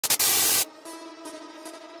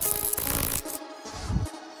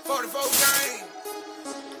44 gang.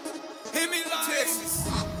 Hemi Texas.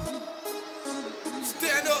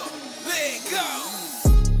 Stand up, let go.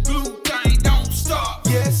 Blue thing don't stop.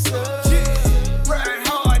 Yes, sir. Yeah. Ride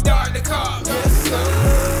hard, dart the car. Yes, sir.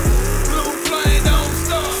 Blue flame don't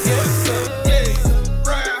stop. Yes, sir. Yeah.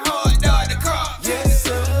 Ride hard, dart the car. Yes,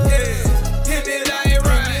 sir. Yeah. Hit me like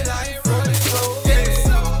ride. Yeah.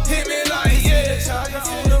 Hit me like yeah.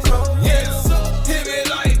 Yes. Hit me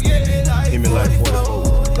like yeah. Hit me like 44.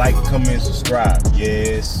 Like, comment, subscribe.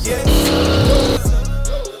 Yes. Yes.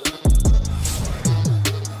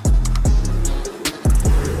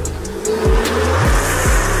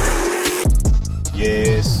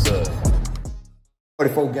 Yes, sir.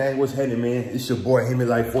 44 gang, what's happening, man? It's your boy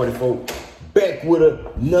Hemi44, back with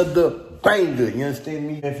another banger. You understand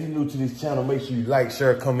me? If you're new to this channel, make sure you like,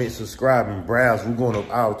 share, comment, subscribe, and browse. We're going up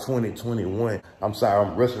all 2021. I'm sorry,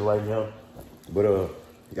 I'm rushing right now, but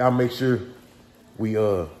y'all make sure we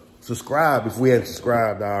subscribe if we haven't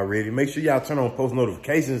subscribed already. Make sure y'all turn on post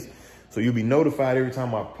notifications so you'll be notified every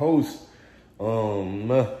time I post.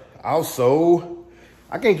 Also,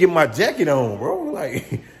 I can't get my jacket on, bro.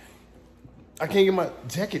 Like, I can't get my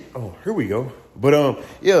jacket. Oh, here we go. But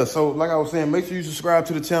yeah, so like I was saying, make sure you subscribe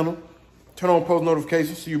to the channel. Turn on post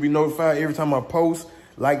notifications so you'll be notified every time I post.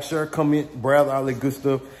 Like, share, comment, browse, all that good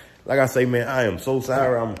stuff. Like I say, man, I am so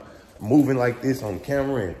sorry I'm moving like this on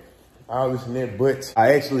camera and all this and that. But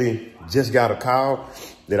I actually just got a call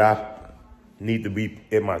that I need to be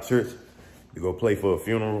at my church to go play for a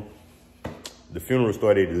funeral. The funeral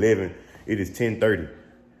started at 11. It is 10:30.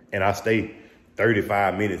 And I stay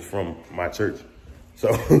 35 minutes from my church.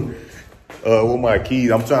 So with my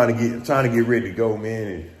keys, I'm trying to get ready to go, man.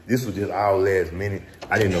 And this was just all last minute.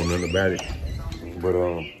 I didn't know nothing about it. But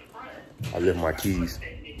I left my keys.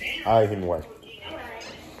 All right, Hemi,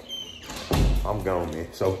 I'm gone, man.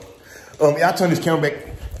 So y'all turn this camera back.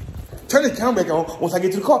 Turn this camera back on once I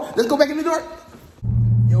get to the car. Let's go back in the dark.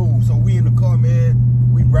 Yo, so we in the car, man.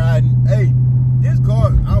 We riding. Hey, this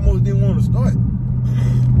car I almost didn't want to start.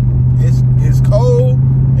 It's cold,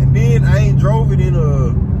 and then I ain't drove it in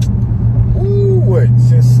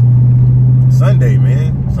since Sunday,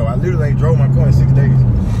 man. So I literally ain't drove my car in 6 days.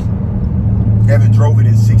 Haven't drove it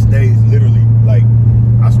in 6 days, literally. Like,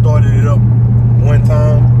 I started it up one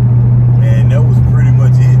time, and that was pretty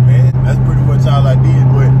much it, man. That's pretty much all I did.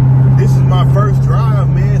 But this is my first drive,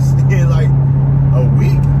 man, in like a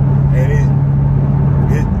week, and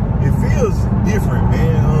it feels different,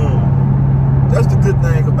 man. That's the good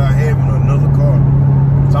thing about having another car.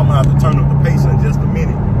 So I'm gonna have to turn up the pace in just a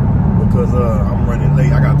minute because I'm running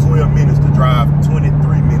late. I got 12 minutes to drive,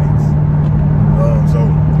 23 minutes. So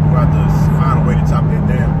I'm gonna have to find a way to chop that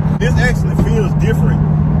down. This actually feels different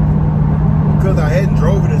because I hadn't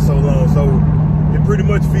drove it in so long. So it pretty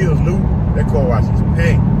much feels new. That car wash is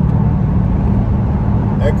packed.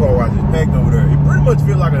 That car wash is packed over there. It pretty much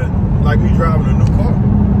feels like me driving a new car.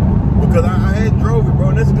 Because I hadn't drove it, bro.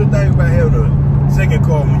 And that's a good thing about having a second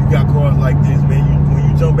car when you got cars like this, man. When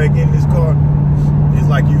you jump back in this car, it's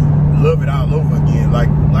like you love it all over again. Like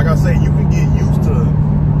I say, you can get used to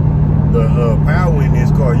the power in this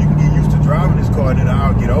car. You can get used to driving this car, and then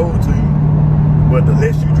I'll get old to you. But the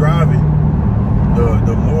less you drive it,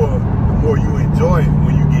 the more you enjoy it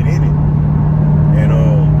when you get in it. And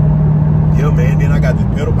yeah, man. Then I got this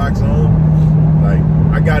pedal box on. Like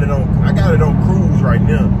I got it on cruise right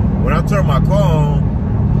now. When I turn my car on,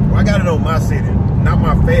 I got it on my setting, not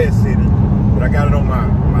my fast setting, but I got it on my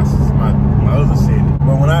other setting.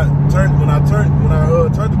 But when I turned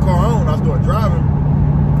the car on, I started driving.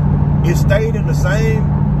 It stayed in the same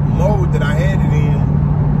mode that I had it in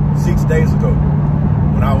 6 days ago.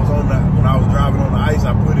 When I was driving on the ice,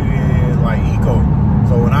 I put it in like eco.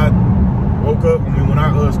 So when I woke up, when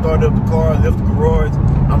I started up the car, left the garage,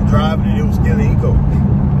 I'm driving and it was still in eco.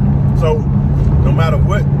 So no matter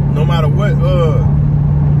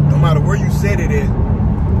where you set it at,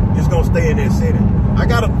 it's gonna stay in that setting. I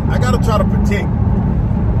gotta try to protect.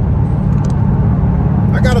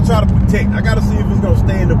 I gotta see if it's gonna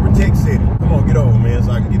stay in the protect setting. Come on, get over, man,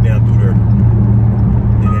 so I can get down through there.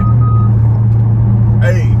 And then,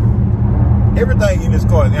 hey, everything in this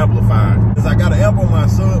car is amplified. Cause I got an amp on my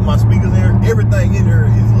sub, my speakers there. Everything in there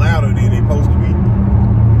is louder than it's supposed to be. You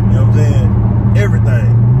know what I'm saying?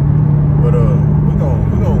 Everything. But we gon'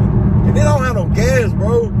 and they don't have no gas,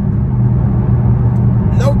 bro.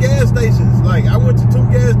 No gas stations. Like I went to 2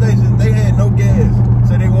 gas stations, they had no gas.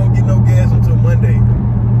 So they won't get no gas until Monday.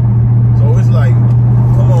 So it's like,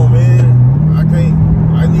 come on, man.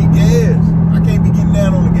 I need gas. I can't be getting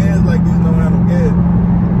down on the gas like this, don't have no gas.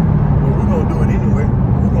 But we're gonna do it anyway.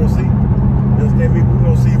 We're gonna see. You understand me? We're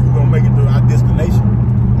gonna see if we're gonna make it to our destination.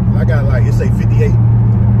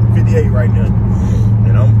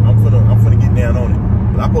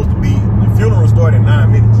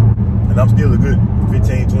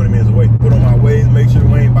 hands away. Put on my ways, make sure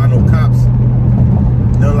we ain't by no cops.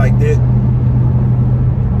 Nothing like that.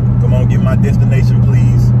 Come on, get my destination,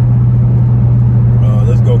 please.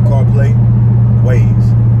 Let's go CarPlay,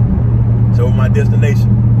 Waze. So my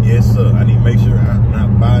destination. Yes, sir. I need to make sure I'm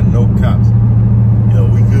not by no cops. You know,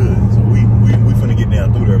 we good. So we finna get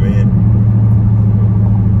down through there, man.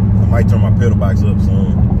 I might turn my pedal box up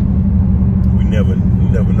soon. You never know. You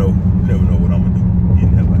never know what I'm gonna do. You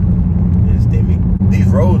never understand me. These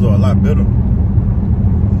roads are a lot better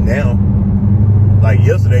now. Like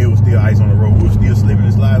yesterday, it was still ice on the road. We were still slipping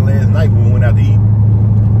and sliding last night when we went out to eat.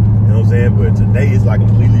 You know what I'm saying? But today it's like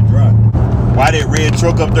completely dry. Why that red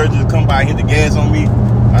truck up there just come by and hit the gas on me?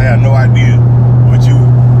 I have no idea. But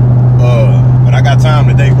but I got time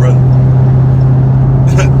today, brother.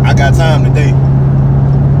 I got time today.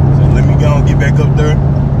 So let me go and get back up there.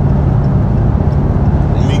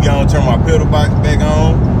 Let me go and turn my pedal box back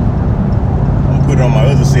on. I'm gonna put it on my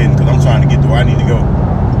other setting because I'm trying to get to where I need to go.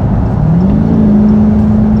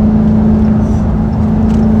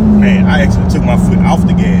 Man, I actually took my foot off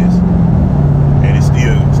the gas. And it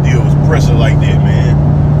still was pressure like that, man.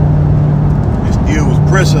 It still was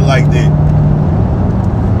pressure like that.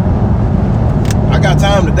 I got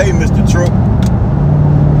time today, Mr. Truck.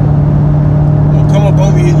 Don't come up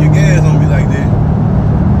on me hitting your gas on me like that.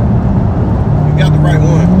 You got the right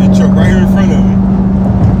one. That truck right here in front of me.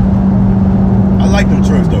 I like them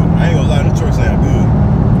trucks though. I ain't gonna lie, them trucks sound good.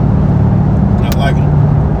 I like them.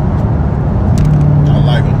 I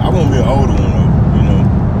like them. I want me an older one though, you know.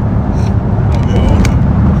 I want me an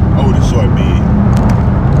older short bed.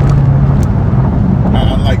 I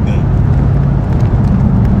like them.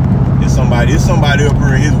 It's somebody up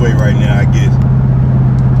here in his way right now, I guess.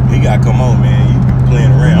 He gotta come on, man. You be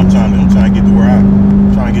playing around. I'm trying to get to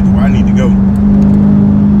where I need to go.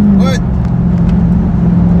 What?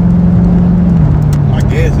 My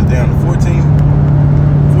gas is down to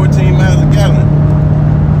 14 miles a gallon.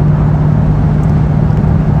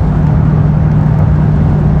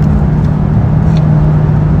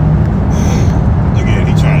 Look at him,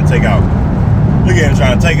 he trying to take out. Look at him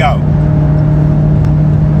trying to take out.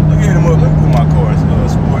 Look at him up. Let me put my car in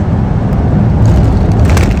sport.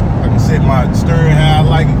 I can set my steering how I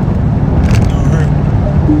like it.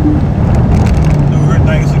 Do her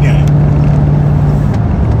things again.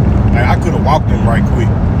 Like, I could have walked him right quick.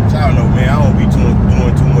 So I don't know, man. I don't be doing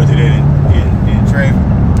too much of that in traffic.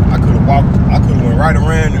 I could have walked. I could have went right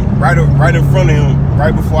around him, right in front of him,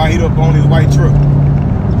 right before I hit up on his white truck.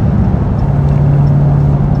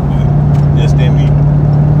 But just that me.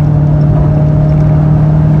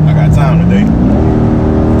 I got time today.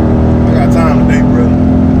 I got time today, brother.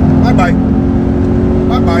 Bye-bye.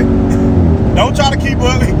 Bye-bye. Don't try to keep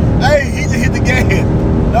up. Hey, he just hit the gas.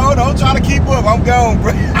 No, don't try to keep up. I'm gone,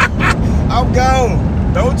 bro. I'm gone.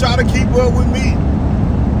 Don't try to keep up with me.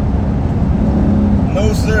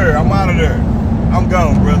 No, sir. I'm out of there. I'm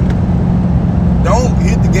gone, bro. Don't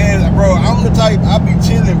hit the gas, bro. I'm the type, I be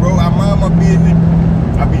chilling, bro. I mind my business.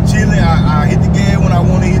 I be chilling. I hit the gas when I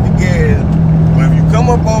want to hit the gas. But if you come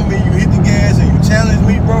up on me, you hit the gas and you challenge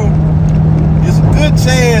me, bro, it's a good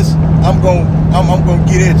chance I'm gonna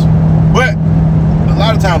get at you. But a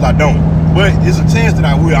lot of times I don't. But it's a chance that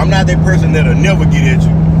I will. I'm not that person that'll never get at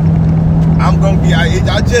you. I'm gonna be.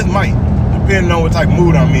 I just might, depending on what type of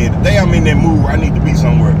mood I'm in. Today I'm in that mood where I need to be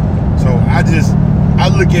somewhere. So I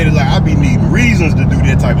look at it like I be needing reasons to do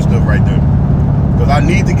that type of stuff right there. Cause I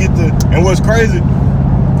need to get the. And what's crazy,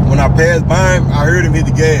 when I passed by him, I heard him hit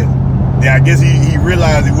the gas. Then I guess he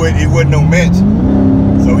realized it wasn't no match.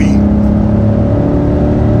 So he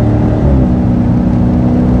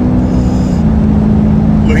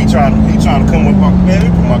trying to come up on, man,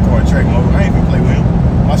 let me put my car in track mode. I ain't gonna play with him.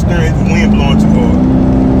 My steering, the wind blowing too hard.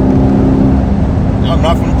 I'm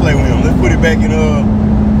not gonna play with him. Let's put it back in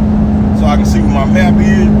so I can see what my map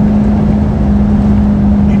is.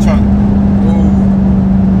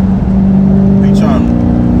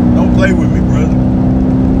 Don't play with me, brother.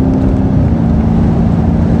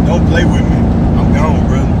 Don't play with me. I'm gone,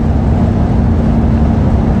 brother.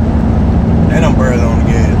 And I'm barely on the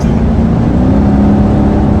gas too.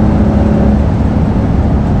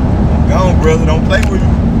 Brother, don't play with me.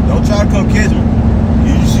 Don't try to come catch me.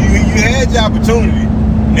 You had your opportunity.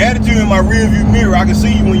 Now that you're in my rear view mirror, I can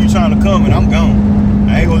see you when you're trying to come, and I'm gone.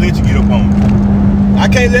 I ain't gonna let you get up on me. I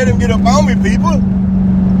can't let him get up on me, people.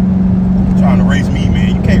 Trying to race me,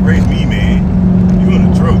 man. You can't race me, man. You in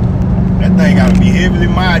the truck. That thing gotta be heavily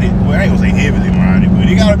modded. Well, I ain't gonna say heavily modded, but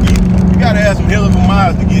you gotta have some hell of a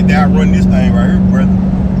miles to get that run this thing right here, brother.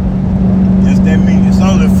 You understand me? It's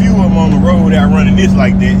only a few of them on the road that are running this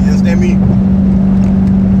like that. You understand me?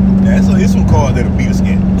 Yeah, so it's some cars that'll beat a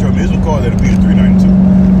truck.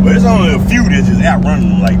 only a few that just outrunning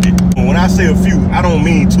them like that. But when I say a few, I don't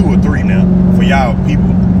mean 2 or 3 now. For y'all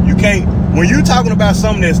people, you can't. When you talking about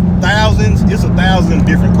something that's thousands, it's 1,000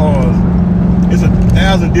 different cars. It's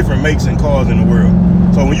 1,000 different makes and cars in the world.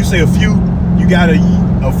 So when you say a few, you got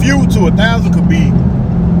a few to 1,000 could be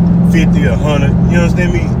 50 or 100. You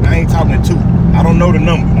understand me? I ain't talking 2. I don't know the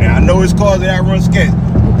number. Now I know it's cars that outrun scat.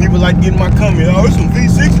 But people like getting my comment. Oh, it's some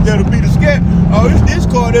V60 that'll be the scat. Oh, it's this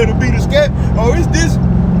car that'll be the scat. Oh, it's this.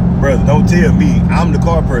 Brother, don't tell me. I'm the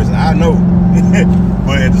car person. I know.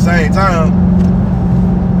 But at the same time,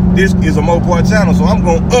 this is a Mopar channel, so I'm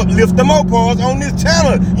gonna uplift the Mopars on this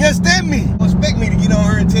channel. You understand me? Don't expect me to get on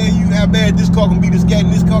here and tell you how bad this car can be the scat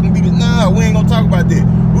and this car can be the. Nah, we ain't gonna talk about that.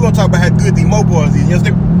 We're gonna talk about how good these Mopars is. You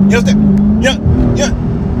understand? You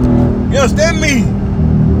understand? You understand me?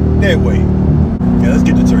 That way. Yeah, let's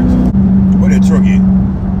get to church. Where that truck at? I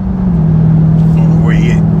don't know where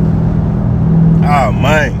he at. Oh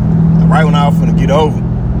man. Right when I was finna get over.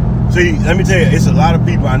 See, let me tell you, it's a lot of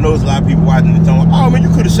people. I know it's a lot of people watching it telling me, oh man, you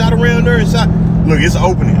could have shot around there and shot. Look, it's an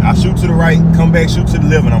opening. I shoot to the right, come back, shoot to the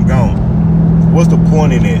left, and I'm gone. What's the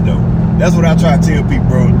point in that though? That's what I try to tell people,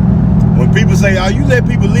 bro. When people say, oh, you let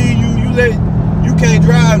people leave you, you can't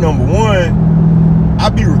drive, number one. I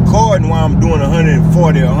be recording while I'm doing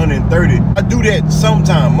 140 or 130. I do that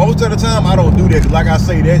sometime. Most of the time, I don't do that. Cause like I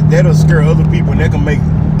say, that'll scare other people, and that can make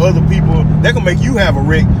other people, that can make you have a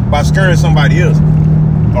wreck by scaring somebody else.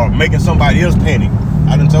 Or making somebody else panic.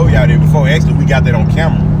 I done told y'all that before. Actually, we got that on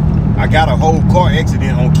camera. I got a whole car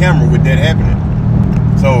accident on camera with that happening.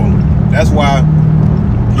 So that's why,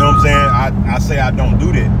 you know what I'm saying, I say I don't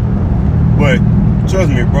do that. But trust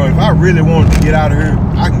me, bro, if I really wanted to get out of here,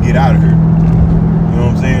 I can get out of here. You know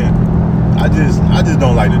what I'm saying? I just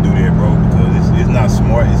don't like to do that, bro, because it's not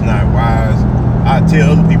smart, it's not wise. I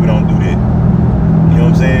tell other people don't do that. You know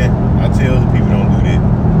what I'm saying? I tell other people don't do that.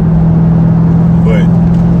 But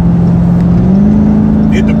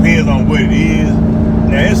it depends on what it is.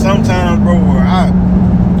 Now, it's sometimes, bro, where I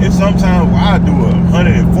do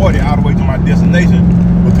 140 all the way to my destination,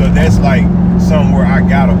 because that's like somewhere I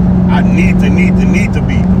need to be.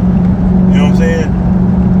 You know what I'm saying?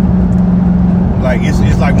 Like it's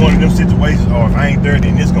like one of them situations, or if I ain't there,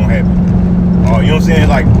 then it's gonna happen. Or you know what I'm saying?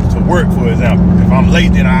 Like to work, for example. If I'm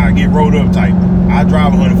late, then I get rolled up type. I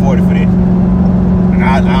drive 140 for that. And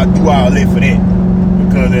I do all that for that.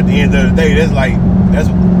 Because at the end of the day, that's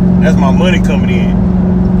my money coming in.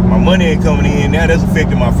 My money ain't coming in now. That's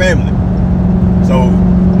affecting my family. So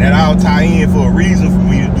that all tie in for a reason for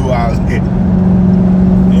me to do all that. You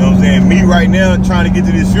know what I'm saying? Me right now trying to get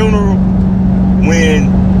to this funeral, when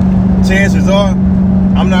chances are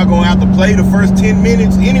I'm not gonna have to play the first 10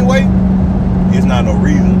 minutes anyway, it's not no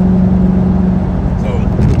reason. So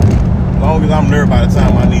as long as I'm there by the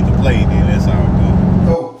time I need to play, then that's all good.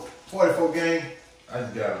 So 44 game. I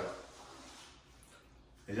just got it.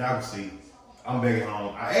 As y'all can see, I'm back at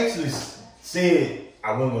home. I actually said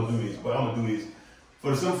I wasn't gonna do this, but I'm gonna do this. For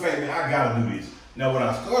the simple fact that I gotta do this. Now what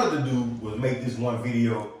I started to do was make this one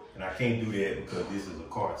video, and I can't do that because this is a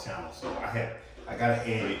car channel. So I gotta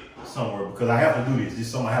add it somewhere because I have to do this. This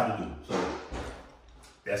is something I have to do. So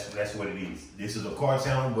that's what it is. This is a car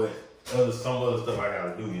channel, but some other stuff I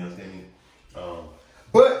gotta do, you understand me?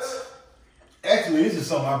 But actually this is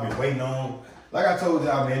something I've been waiting on. Like I told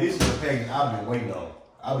y'all, man, this is a package I've been waiting on.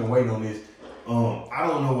 I've been waiting on this. I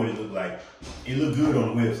don't know what it looked like. It looked good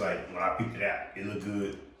on the website when I picked it out. It looked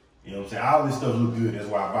good. You know what I'm saying? All this stuff looked good. That's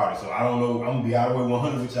why I bought it. So I don't know. I'm gonna be all the way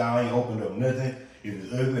 100 with y'all. I ain't opened up nothing. If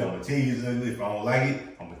it's ugly, I'm gonna tell you it's ugly. If I don't like it,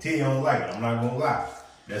 I'm gonna tell you I don't like it. I'm not gonna lie.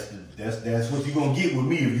 That's what you're gonna get with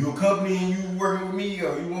me. If you're a company and you working with me,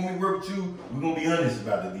 or you want me to work with you, we're gonna be honest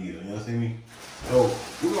about the deal. You understand me? So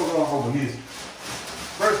we're gonna go over this.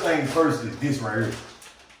 First thing first is this right here.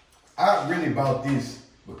 I really bought this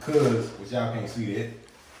because, which y'all can't see that,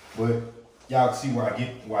 but y'all can see where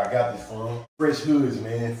I got this from. Fresh hoods,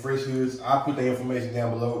 man. Fresh hoods. I'll put the information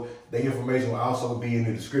down below. The information will also be in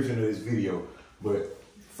the description of this video. But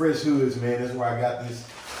fresh hoods, man. That's where I got this.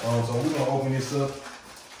 So we're gonna open this up.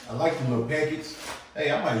 I like the little package.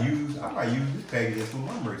 Hey, I might use this package and put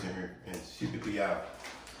my merch in here and ship it to y'all.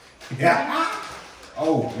 Yeah.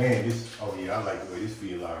 Oh man, oh yeah, I like the way this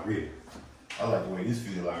feels already.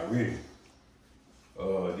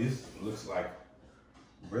 This looks like,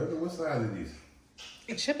 brother, what size is this?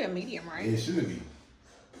 It should be a medium, right? Yeah, it should be.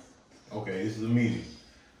 Okay, this is a medium.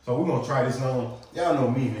 So we're gonna try this on. Y'all know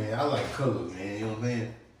me, man. I like colors, man. You know what I'm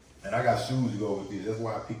saying? And I got shoes to go with this. That's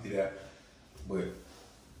why I picked it out. But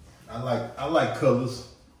I like colors.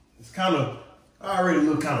 It's kind of, I already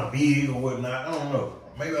look kind of big or whatnot. I don't know.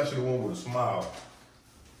 Maybe I should have went with a smile.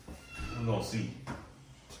 We're gonna see.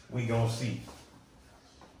 We gonna see.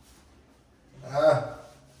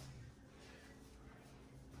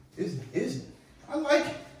 It's I like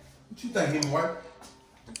it. What you think, Hemi?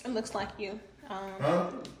 It looks like you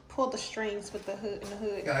pull the strings with the hood and the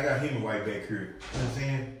hood. I got Hemi back here. You know what I'm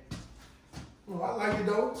saying? Well, I like it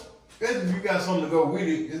though. Especially if you got something to go with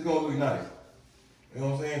it, it's gonna look nice. You know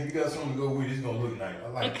what I'm saying? If you got something to go with it, it's gonna look nice. I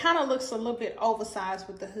like it. It kind of looks a little bit oversized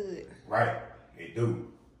with the hood. Right. It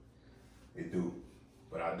do. It do.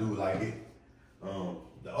 But I do like it.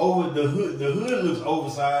 The hood looks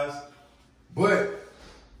oversized, but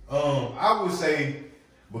I would say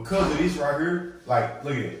because of this right here, like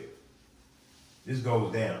look at it. This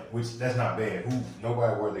goes down, which that's not bad.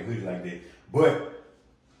 Nobody wears a hoodie like that. But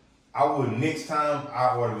I would next time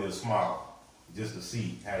I order me a small just to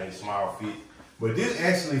see how that small fit. But this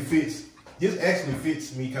actually fits. This actually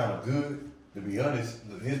fits me kind of good. To be honest,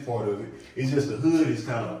 this part of it, it's just the hood is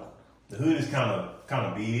kind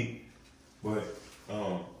of big, but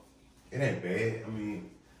it ain't bad. I mean,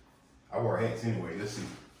 I wear hats anyway. Let's see.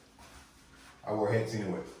 I wear hats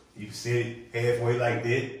anyway. You can set it halfway like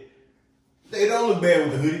that. They don't look bad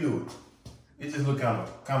with the hoodie, do it? It just look kind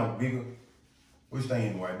of bigger. Which thing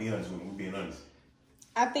anyway? Be honest with me. We're being honest.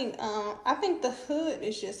 I think the hood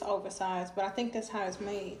is just oversized, but I think that's how it's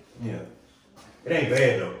made. Yeah, it ain't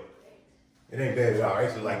bad though. It ain't bad at all. I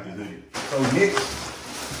actually like this hoodie. So next,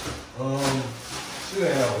 should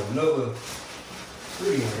have another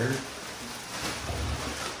hoodie in here.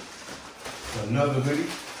 Another hoodie.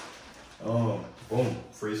 Boom,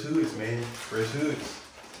 fresh hoods, man. Fresh hoods.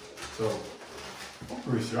 So I'm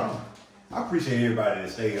pretty sure I appreciate everybody that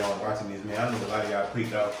stayed on watching this, man. I know a lot of y'all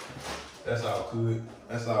clicked out. That's all good.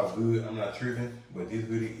 That's all good. I'm not tripping, but this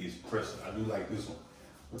hoodie is pressing. I do like this one.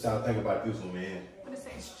 What y'all think about this one, man? What it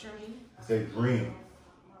says, green. It says green.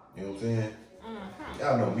 You know what I'm saying?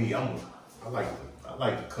 Y'all know me. I like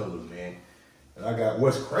the colors, man. And I got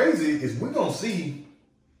what's crazy is we're gonna see.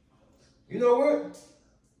 You know what?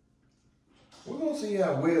 We're gonna see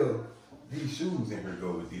how well these shoes in here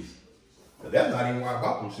go with this. But that's not even why I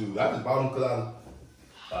bought them shoes. I just bought them because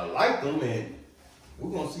I like them, and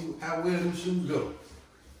we're gonna see how well them shoes go.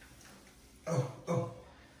 Oh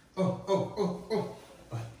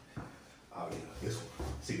yeah, this one.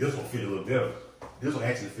 See, this one fit a little better. This one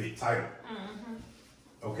actually fit tighter.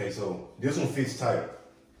 Okay, so this one fits tighter.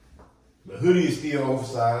 The hoodie is still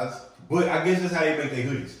oversized, but I guess that's how they make their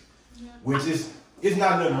hoodies. Yeah. Which is, it's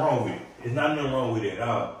not nothing wrong with it. It's not nothing wrong with it at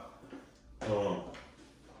all.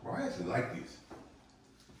 I actually like this.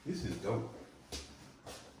 This is dope.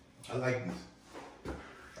 I like this.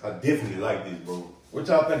 I definitely like this, bro. What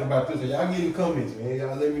y'all think about this? Y'all get in the comments, man.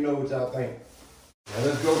 Y'all let me know what y'all think. Now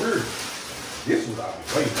let's go here. This was I've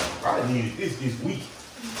been waiting on. I needed this week.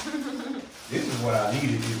 This is what I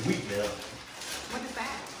needed this week, now. What is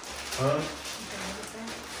that? Huh? What is that?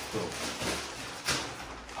 So,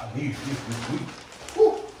 I needed this week.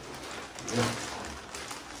 Woo! Yeah.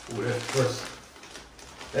 Ooh, that's pressing.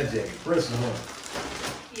 That jacket pressing, huh?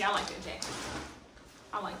 Yeah, I like that jacket.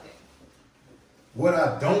 I like that. What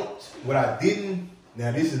I didn't,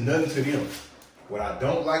 now this is nothing to them. What I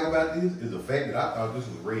don't like about this is the fact that I thought this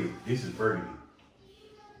was red. This is burgundy.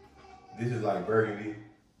 This is like burgundy.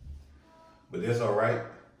 But that's all right,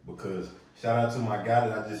 because shout out to my guy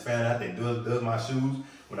that I just found out that does my shoes.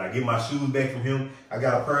 When I get my shoes back from him, I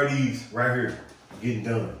got a pair of these right here getting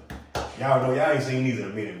done. Y'all know, y'all ain't seen these in a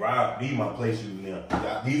minute, bro. These my play shoes now.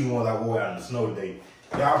 These are the ones I wore out in the snow today.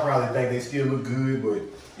 Y'all probably think they still look good, but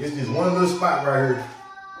it's just one little spot right here.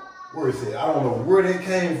 Where is it? I don't know where that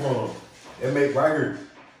came from. That make right here.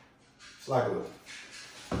 It's like a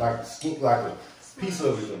piece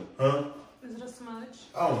of it, huh? Is it a smudge?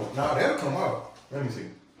 I don't know. Nah, that'll come out. Let me see.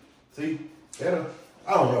 See? I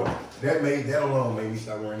don't know. That alone made me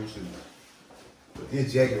stop wearing these shoes. But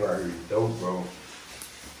this jacket right here is dope, bro.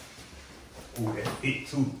 Ooh, that fit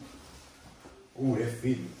too. Ooh, that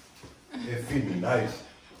fit me. That fit me nice.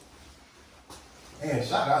 Man,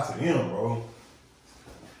 shout out to them, bro.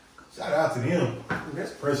 Shout out to them. Ooh,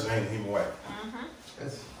 that's pressure, ain't it, Hemi?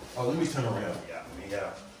 Oh, let me turn around. Yeah, man, you know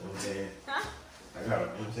what I'm saying? Huh? I got it, you know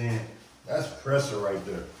what I'm saying? That's pressure right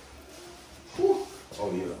there. Whew.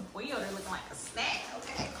 Oh, yeah. Well, you're looking like a snack,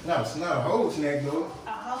 okay? No, it's not a whole snack, though. A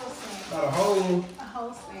whole snack. Not a whole. A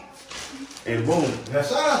whole snack. And boom. Now,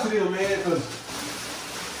 shout out to them, man, because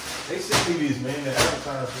they sent me this, man, that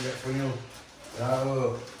advertising for them. And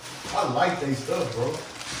I like their stuff, bro.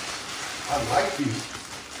 I like this.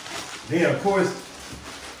 Then, of course,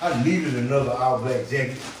 I needed another all black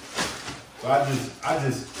jacket. So I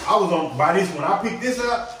was on, by this, when I picked this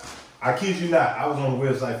up, I kid you not, I was on the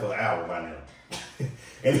website for an hour by now.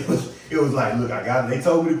 And it was like, look, they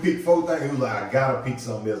told me to pick 4 things. It was like, I gotta pick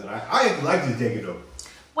something else. And I actually like this jacket though.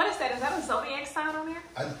 What is that? Is that a zodiac sign on there?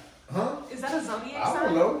 Is that a zodiac sign? I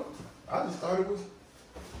don't know. I just thought it was.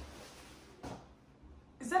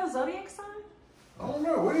 Is that a zodiac sign? I don't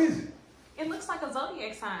know. What is it? It looks like a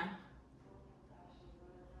zodiac sign.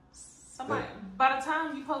 Somebody, by the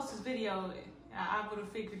time you post this video, I would have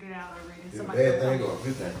figured it out already. Is it a bad thing or a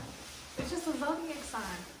good thing? It's just a zodiac sign.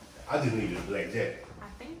 I just needed a black jacket.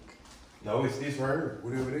 I think. No, it's this right here.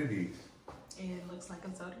 Whatever that is. It looks like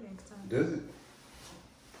a zodiac sign. Does it?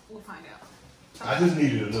 We'll find out. I just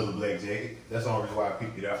needed another black jacket. That's the only reason why I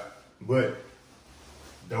picked it out. But,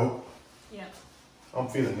 dope. Yeah. I'm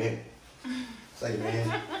feeling it. Say,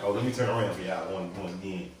 man. Oh, let me turn around for y'all once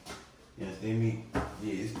again. You understand me?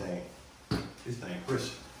 Yeah, this thing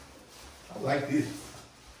pressure. I like this.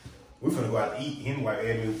 We finna go out to eat. Hemiwife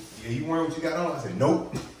asked me, yeah, you wearing what you got on? I said,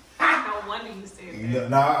 nope. No wonder you said that.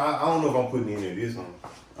 Nah, I don't know if I'm putting any of this on.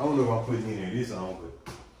 I don't know if I'm putting any of this on,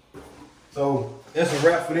 but. So, that's a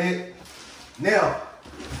wrap for that. Now,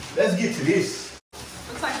 let's get to this.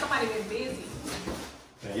 Looks like somebody been busy.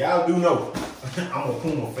 Now, y'all do know, I'm a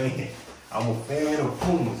Puma fan. I'm a fan of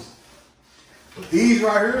Pumas. But these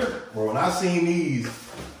right here, bro, when I seen these,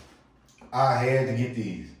 I had to get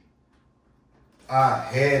these. I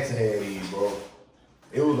had to have these, bro.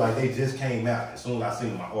 It was like they just came out. As soon as I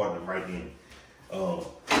seen them, I ordered them right then. But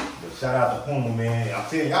shout out to Puma, man. I'm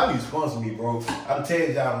telling y'all need to sponsor me, bro. I'm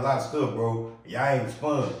telling y'all a lot of stuff, bro. Y'all ain't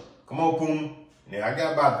responding. Come on, Puma. Now, I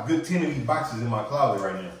got about a good 10 of these boxes in my closet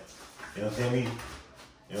right now. You know what I'm saying?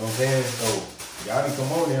 You know what I'm saying? So, y'all need to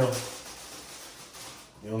come on now.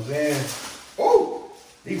 You know what I'm saying? Oh!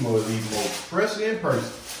 These mother need more pressure in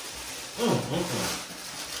person.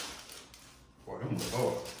 Boy, them look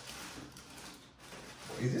hard.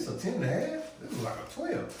 Boy, is this a 10 and a half? This is like a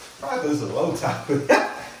 12. Probably because it's a low top. Probably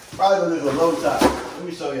because it's a low top. Let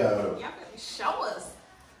me show y'all though. Y'all better show us.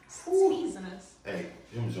 Teasing us. Hey,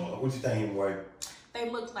 them joints. What you think, Hemiwife? They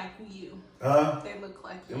look like you. Huh? They look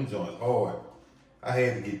like you. Them joints hard. I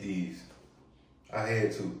had to get these. I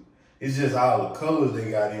had to. It's just all the colors they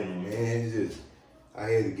got in them, man. It's just, I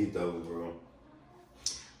had to get those, bro.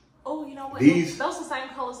 Oh, you know what? These? Those are the same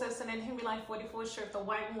colors that's in that Hemiwife44 shirt. The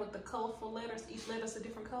white one with the colorful letters. Each letter's a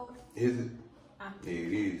different color. Is it? Yeah,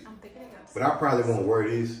 it is. I'm thinking it does. But I probably won't wear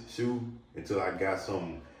this shoe until I got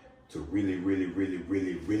something to really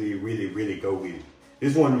go with it.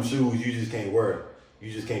 This one of them shoes you just can't wear.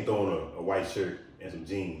 You just can't throw on a white shirt and some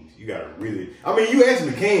jeans. You gotta really, I mean, you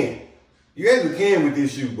actually can. You actually can with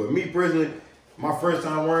this shoe, but me personally, my first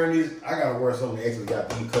time wearing this, I gotta wear something that actually got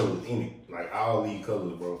these colors in it. Like all these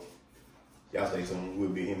colors, bro. Y'all say something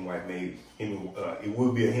would be a Hemiwife made. It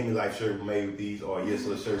would be a Hemi-like shirt made with these, or a Yes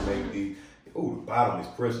Sir shirt made with these. Oh, the bottom is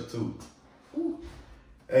pressure too. Ooh.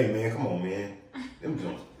 Hey man, come on, man. Them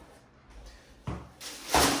joints.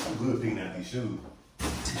 I'm good picking out these shoes.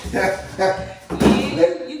 Yeah,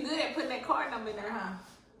 you good at putting that card number in there, huh?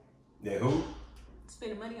 Yeah, who?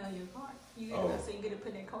 Spending money on your card. You good, so you good at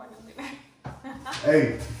putting that card number in there.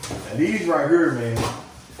 Hey, and these right here, man,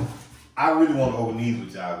 I really want to open these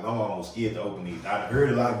with y'all because I'm almost scared to open these. I've heard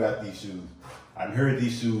a lot about these shoes. I've heard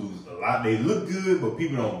these shoes a lot. They look good, but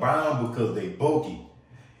people don't buy them because they bulky.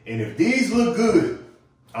 And if these look good,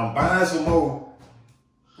 I'm buying some more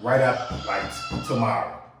right after, like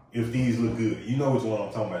tomorrow. If these look good, you know which one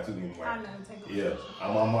I'm talking about too, anyway. I know. Take a Yeah,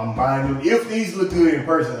 I'm buying them. If these look good in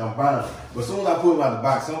person, I'm buying them. But as soon as I put them out the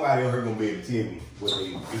box, somebody in here gonna be able to tell me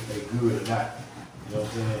if they good or not. You know what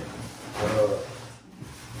I'm saying?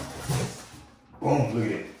 Boom, look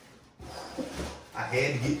at that. I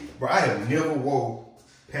had to get, bro. I have never wore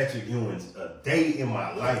Patrick Ewing's a day in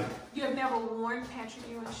my life. You have never worn Patrick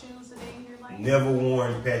Ewing shoes a day in your life? Never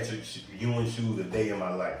worn Patrick Ewing shoes a day in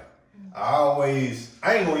my life. I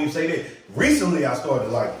ain't gonna even say that. Recently, I started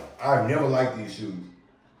to like it. I've never liked these shoes.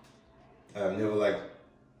 I've never liked it.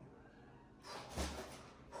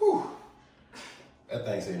 Whew. That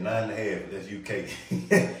thing said 9.5. That's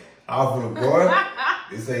UK. I'll be boy.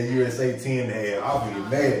 They say USA 10.5. I'll be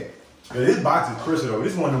mad. But this box is pressure though.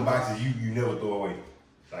 This is one of them boxes you never throw away.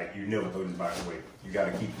 Like you never throw this box away. You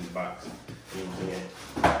gotta keep this box. You know what I'm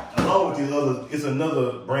saying? Along with these other, it's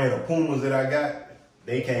another brand of Pumas that I got.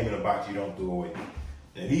 They came in a box you don't throw away.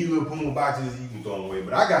 And these little Puma boxes, you can throw them away.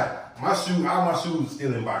 But I got my shoe, all my shoes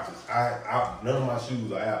still in boxes. None of my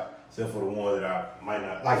shoes are out, except for the ones that I might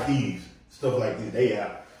not, like these, stuff like this, they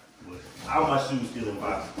out. But all my shoes still in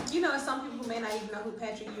boxes. You know, some people may not even know who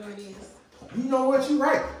Patrick Ewing is. You know what, you're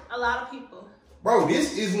right. A lot of people. Bro,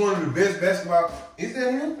 this is one of the best basketball, is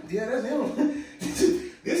that him? Yeah, that's him.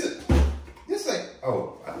 This like,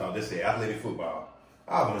 oh, I thought this said athletic football. I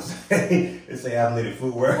I was gonna say, let's say athletic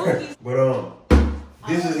footwear. But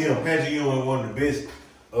this is him. Patrick Ewing, one of the best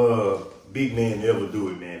big men to ever do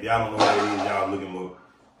it, man. If y'all don't know what it is, y'all looking for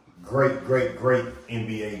great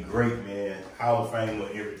NBA, great man, Hall of Fame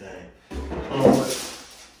and everything.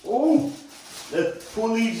 Ooh, let's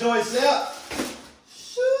pull these joints out.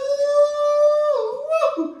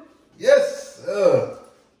 Yes, sir.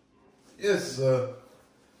 Yes, sir.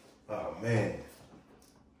 Oh man,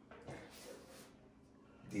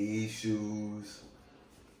 these shoes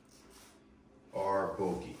are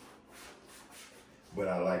bulky, but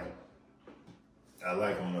I like them. I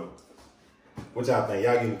like them though. What y'all think?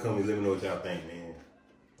 Y'all get in the comments, let me know what y'all think, man.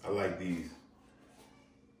 I like these.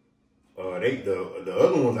 The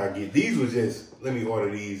other ones I get, these was just, let me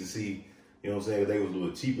order these to see, you know what I'm saying? They was a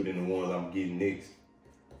little cheaper than the ones I'm getting next.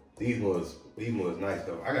 These was nice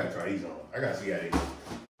though. I gotta try these on. I gotta see how they go.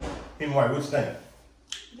 Hemi White, what you think?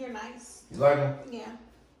 They're nice. You like them? Yeah.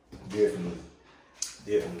 Definitely.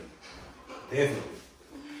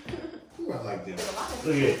 Ooh, I like them.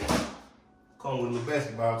 Look at that. Come with a little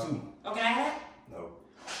basketball too. Oh, can I have that?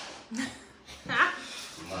 No.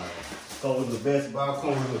 Come with the basketball,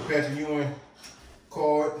 come with the Patrick Ewing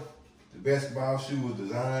card. The basketball shoe was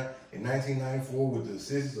designed in 1994 with the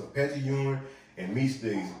assistance of Patrick Ewing and meets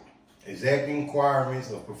the exacting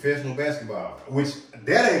requirements of professional basketball. Which,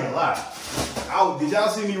 that ain't a lie. Did y'all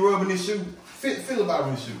see me rubbing this shoe? Feel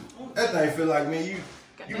about this shoe. That thing feel like, man, you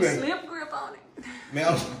got slip grip on it. Man,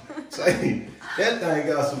 I'm saying, that thing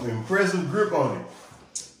got some impressive grip on it.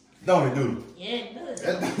 Don't it, dude? Yeah, it does.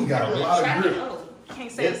 That thing got a lot of grip.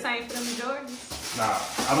 Can't say the same for them Jordans. Nah,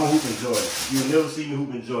 I don't hoop in Jordans. You'll never see me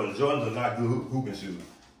hoop in Jordans. Jordans are not good hooping shoes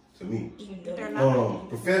to me. They're not.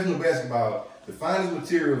 Professional basketball, the finest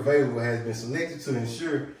material available has been selected to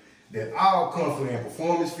ensure that all comfort and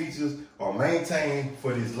performance features are maintained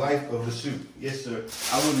for this life of the shoe. Yes, sir.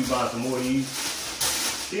 I will be buying some more of these.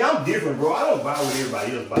 See, I'm different, bro. I don't buy what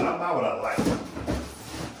everybody else buy. I buy what I like.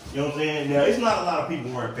 You know what I'm saying? Now, it's not a lot of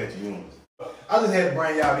people wearing Patrick Ewings. I just had to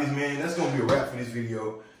bring y'all this, man. That's going to be a wrap for this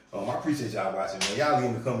video. I appreciate y'all watching, man. Y'all leave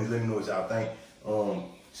in the comments. Let me know what y'all think.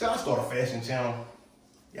 Should I start a fashion channel?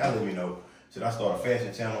 Y'all let me know. Should I start a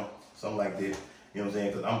fashion channel? Something like that. You know what I'm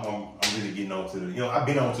saying? Because I'm really getting on to the, you know, I've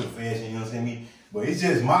been on to the fashion, you know what I'm saying? But it's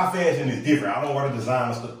just, my fashion is different. I don't wear the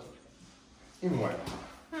designer stuff. Anyway.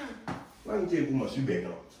 Why you take my shoe back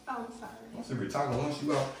on? Oh, I'm sorry. I'm sitting here talking one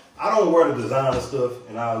shoe out. I don't wear the designer stuff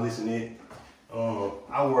and I'll listen to it.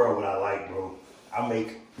 I wear what I like, bro. I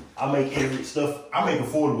make every stuff, I make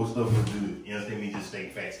affordable stuff look good. You understand me? Just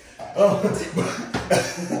stating facts.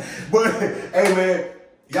 But hey man,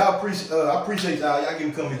 y'all I appreciate y'all. Y'all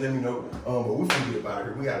can come and let me know. But we finna get about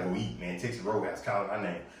it. We gotta go eat, man. Texas Roadhouse, calling my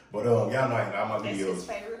name. But y'all know all my videos. It's his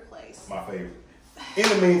favorite place. My favorite. In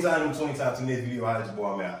the meantime, in between time to this video, I'll let your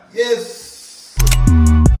boy, I'm out. Yes.